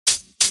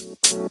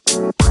Hello,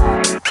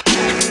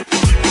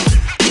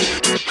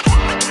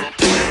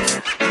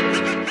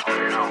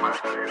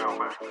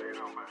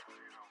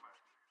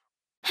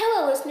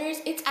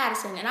 listeners. It's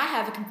Addison, and I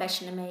have a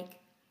confession to make.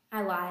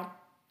 I lied.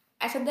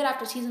 I said that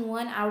after season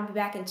 1, I would be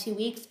back in 2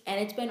 weeks, and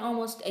it's been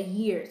almost a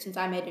year since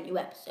I made a new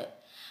episode.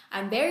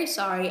 I'm very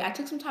sorry. I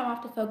took some time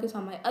off to focus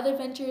on my other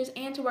ventures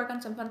and to work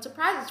on some fun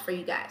surprises for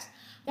you guys.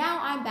 Now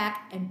I'm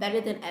back and better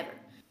than ever.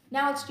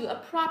 Now let's do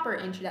a proper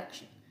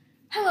introduction.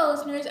 Hello,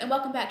 listeners, and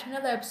welcome back to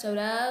another episode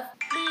of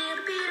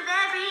Little Bit of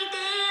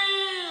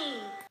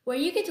Everything, where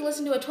you get to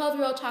listen to a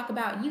 12-year-old talk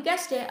about, you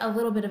guessed it, a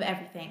little bit of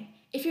everything.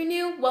 If you're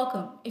new,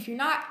 welcome. If you're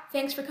not,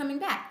 thanks for coming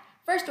back.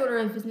 First order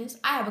of business,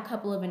 I have a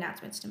couple of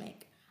announcements to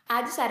make.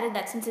 I decided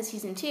that since it's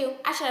season 2,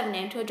 I should have a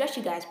name to address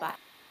you guys by.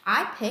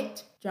 I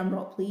picked,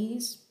 drumroll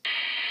please,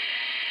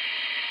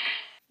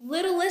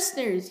 Little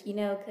Listeners,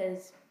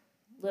 because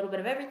little bit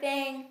of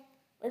everything,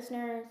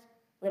 listeners,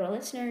 little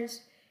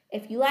listeners.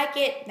 If you like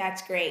it,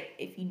 that's great.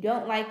 If you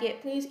don't like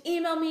it, please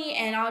email me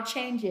and I'll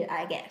change it,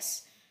 I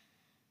guess.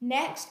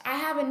 Next, I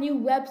have a new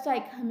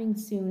website coming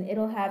soon.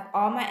 It'll have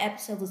all my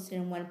episodes listed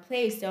in one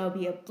place. There will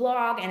be a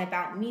blog and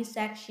about me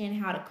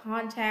section, how to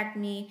contact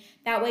me.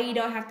 That way you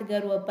don't have to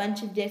go to a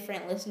bunch of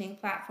different listening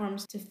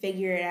platforms to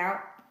figure it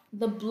out.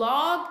 The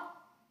blog,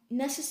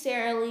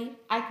 necessarily,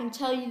 I can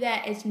tell you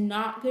that it's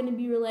not going to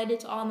be related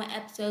to all my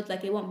episodes.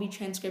 Like, it won't be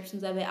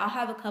transcriptions of it. I'll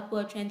have a couple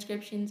of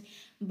transcriptions,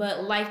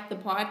 but like the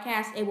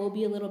podcast, it will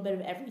be a little bit of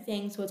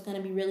everything. So it's going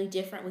to be really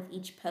different with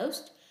each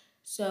post.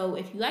 So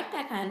if you like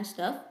that kind of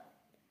stuff,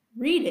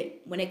 read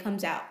it when it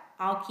comes out.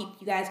 I'll keep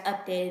you guys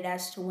updated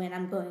as to when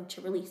I'm going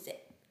to release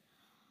it.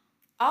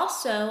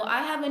 Also,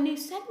 I have a new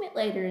segment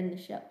later in the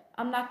show.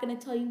 I'm not going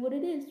to tell you what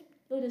it is.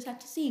 You'll just have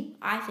to see.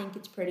 I think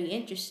it's pretty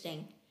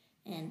interesting,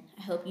 and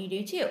I hope you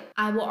do too.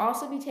 I will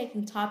also be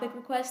taking topic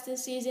requests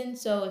this season,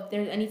 so if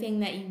there's anything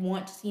that you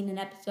want to see in an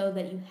episode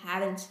that you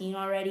haven't seen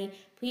already,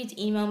 please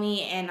email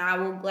me and I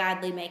will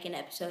gladly make an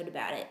episode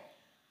about it.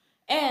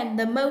 And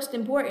the most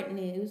important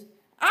news,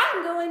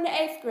 I'm going to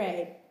 8th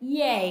grade.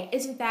 Yay,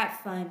 isn't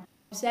that fun?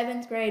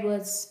 7th grade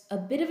was a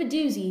bit of a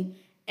doozy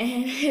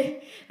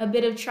and a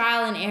bit of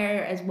trial and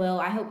error as well.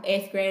 I hope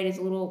 8th grade is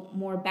a little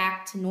more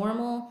back to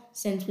normal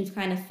since we've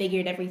kind of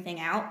figured everything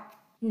out.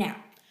 Now,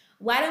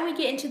 why don't we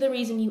get into the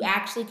reason you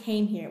actually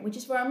came here, which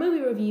is for our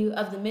movie review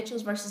of The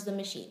Mitchells vs. the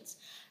Machines.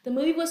 The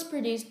movie was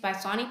produced by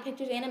Sony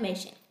Pictures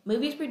Animation.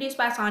 Movies produced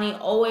by Sony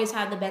always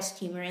have the best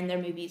humor in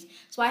their movies,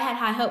 so I had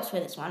high hopes for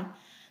this one.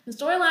 The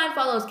storyline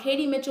follows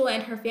Katie Mitchell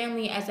and her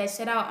family as they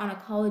set out on a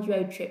college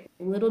road trip.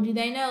 Little do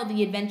they know,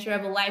 the adventure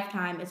of a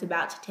lifetime is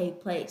about to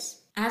take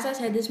place. As I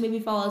said, this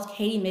movie follows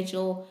Katie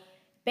Mitchell.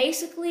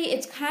 Basically,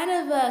 it's kind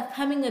of a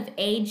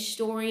coming-of-age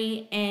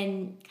story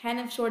and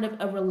kind of sort of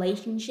a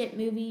relationship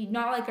movie.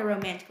 Not like a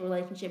romantic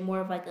relationship,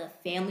 more of like a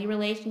family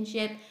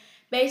relationship.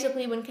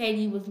 Basically, when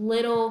Katie was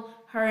little,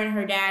 her and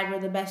her dad were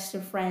the best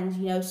of friends,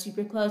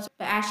 super close.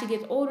 But as she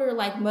gets older,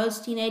 like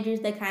most teenagers,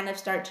 they kind of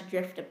start to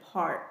drift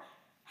apart.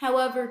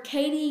 However,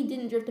 Katie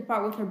didn't drift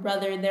apart with her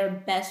brother.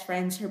 They're best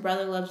friends. Her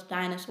brother loves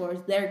dinosaurs.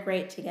 They're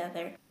great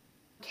together.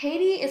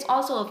 Katie is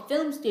also a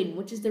film student,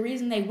 which is the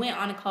reason they went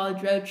on a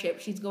college road trip.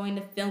 She's going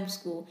to film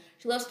school.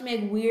 She loves to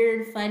make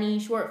weird, funny,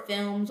 short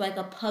films like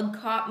a Pug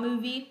Cop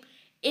movie.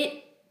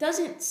 It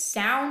doesn't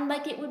sound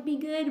like it would be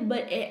good,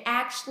 but it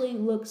actually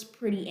looks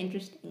pretty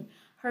interesting.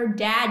 Her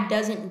dad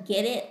doesn't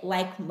get it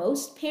like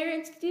most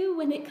parents do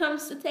when it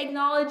comes to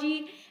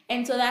technology,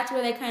 and so that's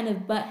where they kind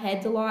of butt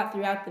heads a lot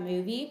throughout the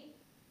movie.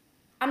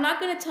 I'm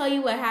not going to tell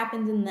you what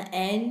happens in the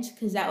end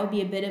because that would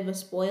be a bit of a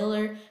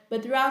spoiler,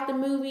 but throughout the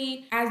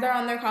movie, as they're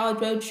on their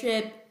college road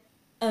trip,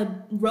 a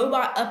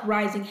robot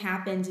uprising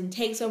happens and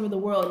takes over the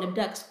world and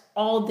abducts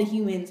all the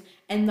humans,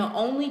 and the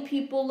only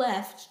people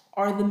left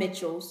are the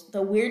Mitchells.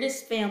 The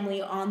weirdest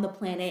family on the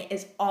planet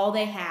is all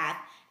they have,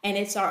 and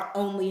it's our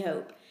only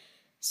hope.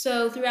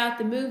 So throughout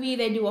the movie,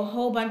 they do a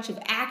whole bunch of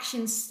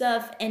action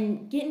stuff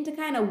and get into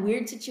kind of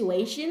weird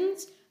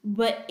situations,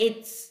 but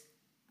it's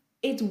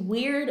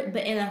weird,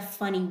 but in a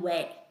funny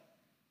way.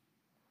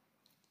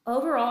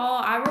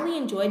 Overall, I really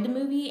enjoyed the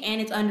movie and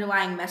its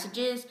underlying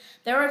messages.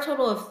 There were a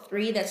total of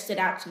 3 that stood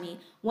out to me.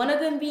 One of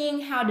them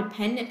being how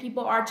dependent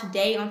people are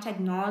today on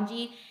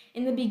technology.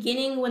 In the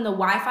beginning, when the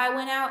Wi-Fi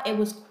went out, it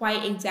was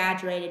quite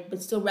exaggerated,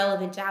 but still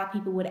relevant to how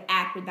people would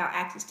act without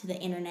access to the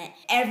internet.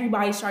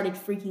 Everybody started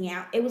freaking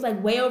out. It was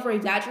like way over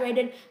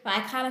exaggerated, but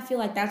I kind of feel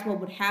like that's what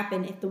would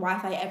happen if the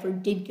Wi-Fi ever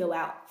did go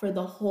out for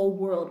the whole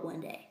world one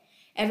day.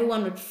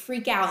 Everyone would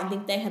freak out and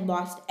think they had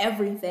lost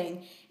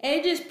everything. And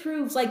it just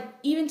proves, like,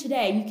 even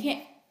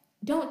today,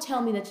 don't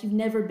tell me that you've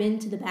never been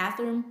to the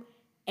bathroom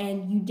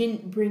and you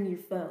didn't bring your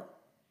phone.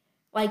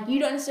 Like, you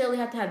don't necessarily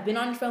have to have been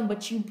on your phone,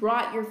 but you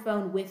brought your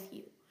phone with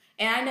you.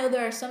 And I know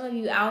there are some of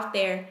you out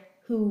there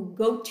who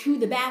go to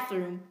the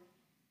bathroom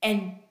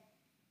and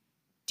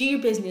do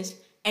your business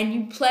and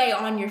you play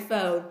on your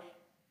phone.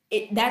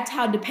 That's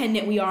how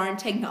dependent we are on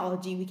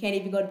technology. We can't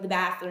even go to the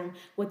bathroom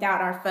without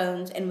our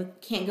phones, and we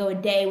can't go a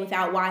day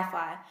without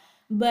Wi-Fi.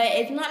 But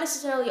it's not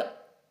necessarily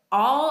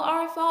all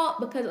our fault,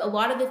 because a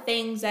lot of the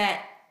things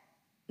that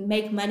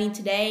make money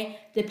today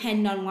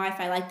depend on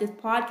Wi-Fi. Like this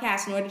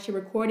podcast, in order to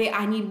record it,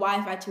 I need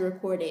Wi-Fi to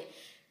record it.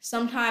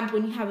 Sometimes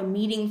when you have a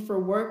meeting for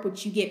work,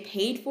 which you get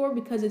paid for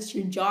because it's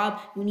your job,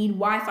 you need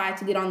Wi-Fi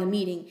to get on the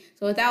meeting.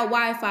 So without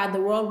Wi-Fi,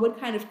 the world would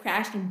kind of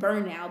crash and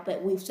burn out,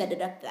 but we've set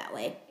it up that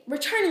way.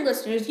 Returning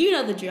listeners, you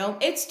know the drill.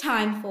 It's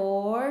time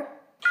for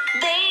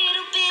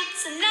Little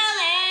Bits of Knowledge.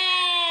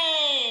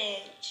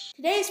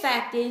 Today's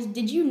fact is,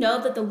 did you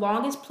know that the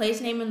longest place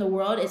name in the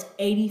world is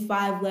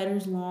 85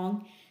 letters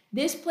long?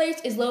 This place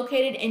is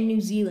located in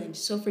New Zealand.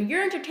 So for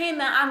your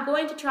entertainment, I'm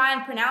going to try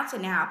and pronounce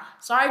it now.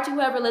 Sorry to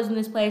whoever lives in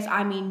this place.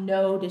 I mean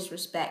no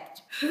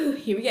disrespect.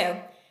 Here we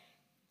go.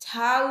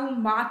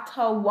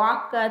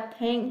 Taumatawaka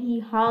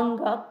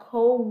Tenghihanga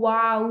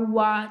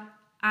Kowawa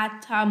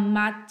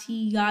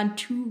Atamatian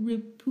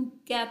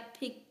Turipuka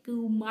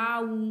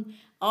Pikumau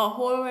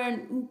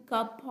Ahoran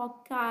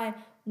Ukapokai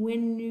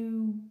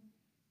Winu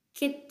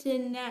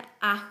Kitana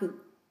Ahu.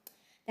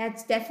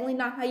 That's definitely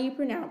not how you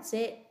pronounce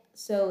it.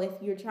 So if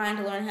you're trying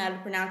to learn how to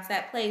pronounce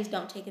that place,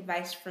 don't take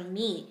advice from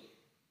me.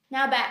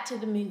 Now back to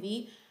the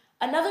movie.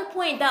 Another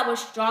point that was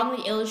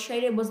strongly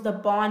illustrated was the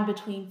bond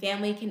between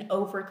family can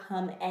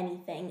overcome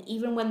anything.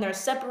 Even when they're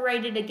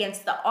separated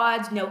against the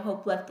odds, no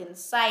hope left in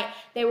sight,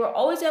 they were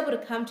always able to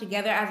come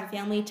together as a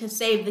family to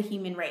save the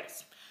human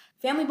race.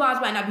 Family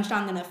bonds might not be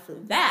strong enough for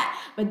that,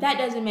 but that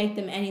doesn't make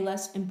them any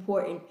less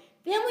important.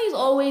 Family is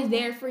always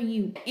there for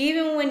you.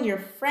 Even when your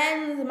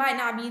friends might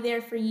not be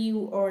there for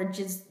you or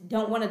just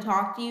don't want to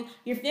talk to you,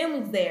 your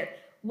family's there.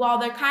 While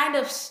they're kind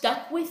of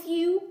stuck with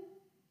you,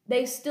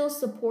 they still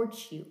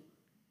support you.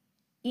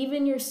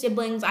 Even your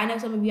siblings, I know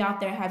some of you out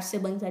there have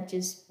siblings that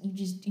you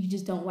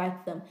just don't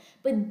like them.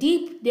 But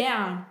deep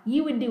down,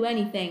 you would do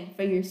anything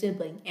for your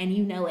sibling, and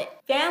you know it.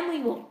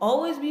 Family will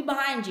always be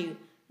behind you,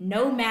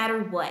 no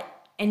matter what.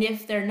 And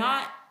if they're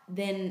not,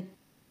 then,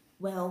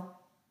 well,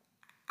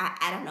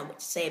 I don't know what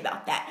to say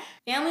about that.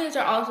 Families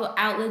are also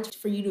outlets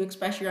for you to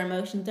express your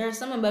emotions. There are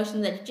some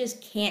emotions that you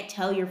just can't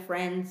tell your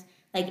friends.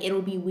 Like,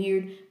 it'll be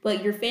weird,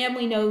 but your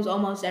family knows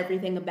almost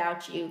everything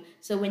about you.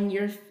 So when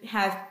you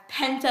have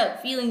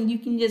pent-up feelings, you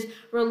can just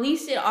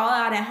release it all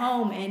out at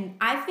home. And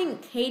I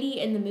think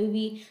Katie in the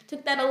movie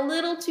took that a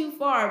little too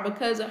far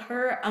because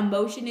her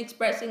emotion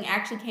expressing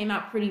actually came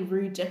out pretty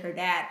rude to her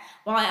dad.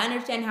 While I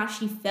understand how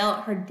she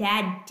felt, her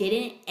dad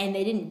didn't, and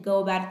they didn't go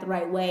about it the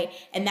right way.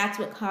 And that's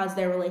what caused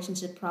their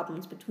relationship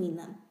problems between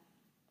them.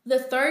 The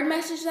third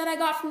message that I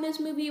got from this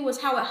movie was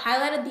how it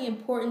highlighted the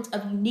importance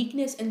of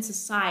uniqueness in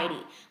society,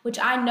 which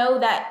I know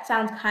that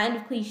sounds kind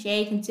of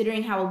cliche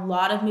considering how a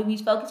lot of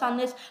movies focus on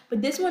this,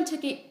 but this one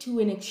took it to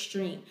an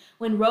extreme.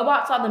 When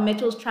robots saw the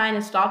Mitchells trying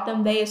to stop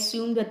them, they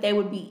assumed that they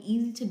would be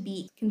easy to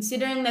beat,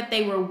 considering that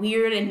they were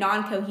weird and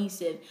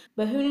non-cohesive.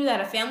 But who knew that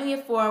a family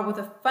of four with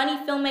a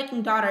funny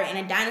filmmaking daughter and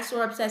a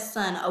dinosaur-obsessed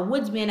son, a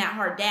woodsman at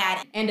heart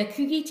dad, and a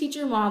kooky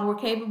teacher mom were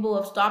capable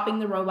of stopping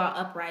the robot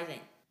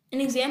uprising. An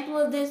example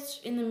of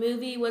this in the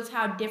movie was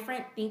how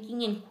different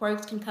thinking and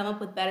quirks can come up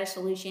with better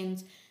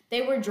solutions.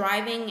 They were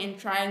driving and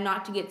trying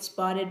not to get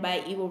spotted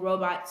by evil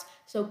robots.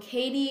 So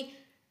Katie,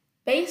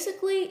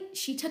 basically,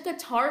 she took a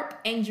tarp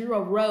and drew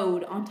a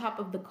road on top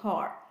of the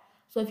car.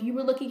 So if you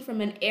were looking from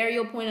an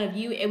aerial point of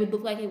view, it would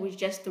look like it was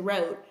just the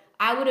road.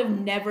 I would have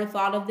never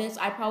thought of this.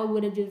 I probably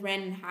would have just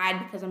ran and hide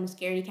because I'm a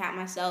scaredy cat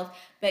myself.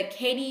 But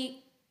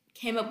Katie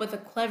came up with a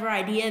clever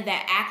idea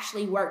that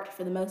actually worked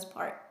for the most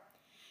part.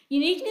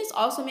 Uniqueness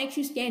also makes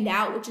you stand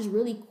out, which is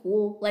really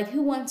cool. Like,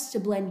 who wants to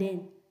blend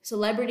in?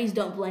 Celebrities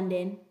don't blend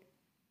in.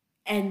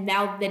 And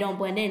now they don't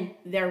blend in,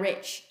 they're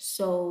rich.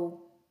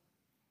 So,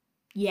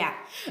 yeah.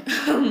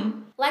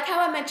 Like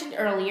how I mentioned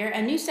earlier,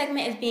 a new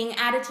segment is being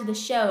added to the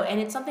show, and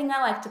it's something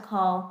I like to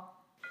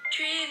call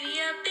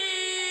Trivia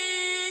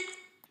Bit.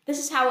 This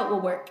is how it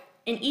will work.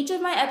 In each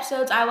of my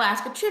episodes, I will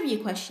ask a trivia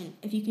question.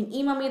 If you can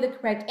email me the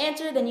correct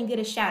answer, then you get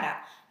a shout out.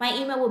 My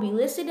email will be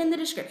listed in the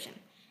description.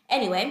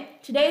 Anyway,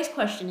 today's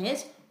question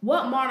is,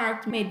 what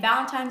monarch made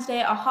Valentine's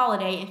Day a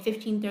holiday in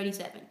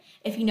 1537?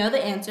 If you know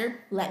the answer,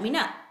 let me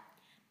know.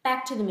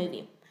 Back to the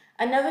movie.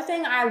 Another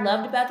thing I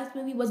loved about this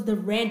movie was the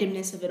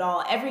randomness of it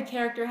all. Every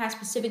character has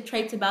specific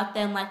traits about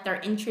them, like their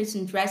interests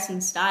in dress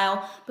and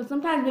style, but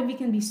sometimes the movie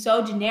can be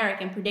so generic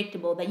and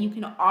predictable that you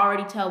can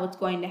already tell what's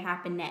going to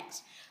happen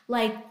next.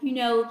 Like,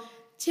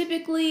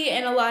 typically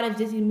in a lot of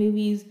Disney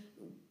movies,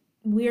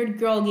 weird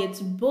girl gets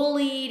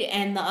bullied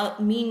and the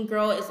mean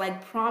girl is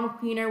like prom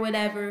queen or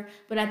whatever,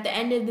 but at the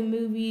end of the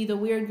movie the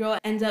weird girl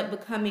ends up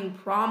becoming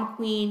prom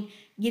queen,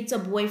 gets a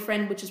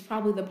boyfriend, which is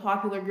probably the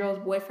popular girl's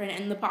boyfriend,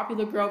 and the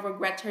popular girl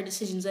regrets her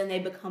decisions and they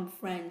become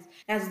friends.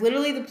 That's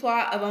literally the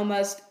plot of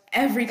almost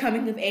every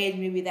coming of age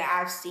movie that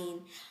I've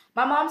seen.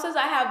 My mom says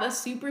I have a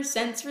super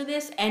sense for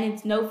this, and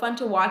it's no fun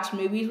to watch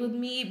movies with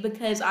me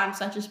because I'm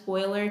such a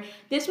spoiler.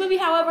 This movie,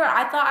 however,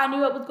 I thought I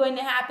knew what was going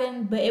to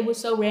happen, but it was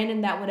so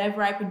random that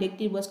whatever I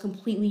predicted was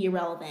completely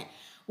irrelevant.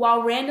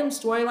 While random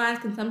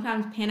storylines can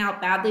sometimes pan out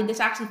badly,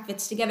 this actually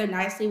fits together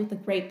nicely with a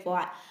great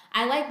plot.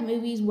 I like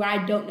movies where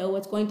I don't know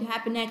what's going to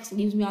happen next. It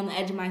leaves me on the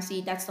edge of my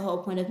seat. That's the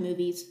whole point of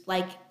movies.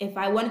 Like, if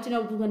I wanted to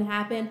know what was going to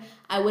happen,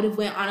 I would have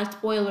went on a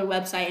spoiler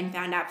website and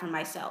found out for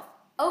myself.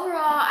 Overall,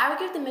 I would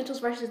give The Mitchells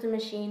vs. the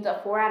Machines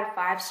a 4 out of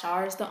 5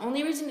 stars. The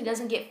only reason it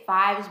doesn't get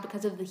 5 is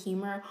because of the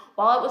humor.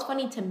 While it was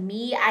funny to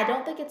me, I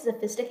don't think it's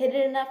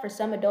sophisticated enough for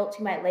some adults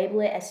who might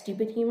label it as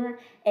stupid humor,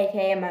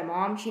 aka my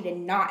mom. She did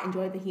not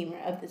enjoy the humor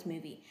of this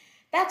movie.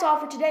 That's all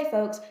for today,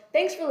 folks.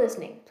 Thanks for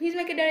listening. Please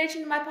make a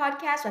donation to my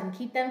podcast so I can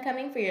keep them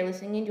coming for your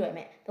listening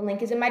enjoyment. The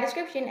link is in my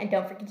description, and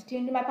don't forget to tune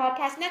into my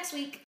podcast next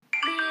week.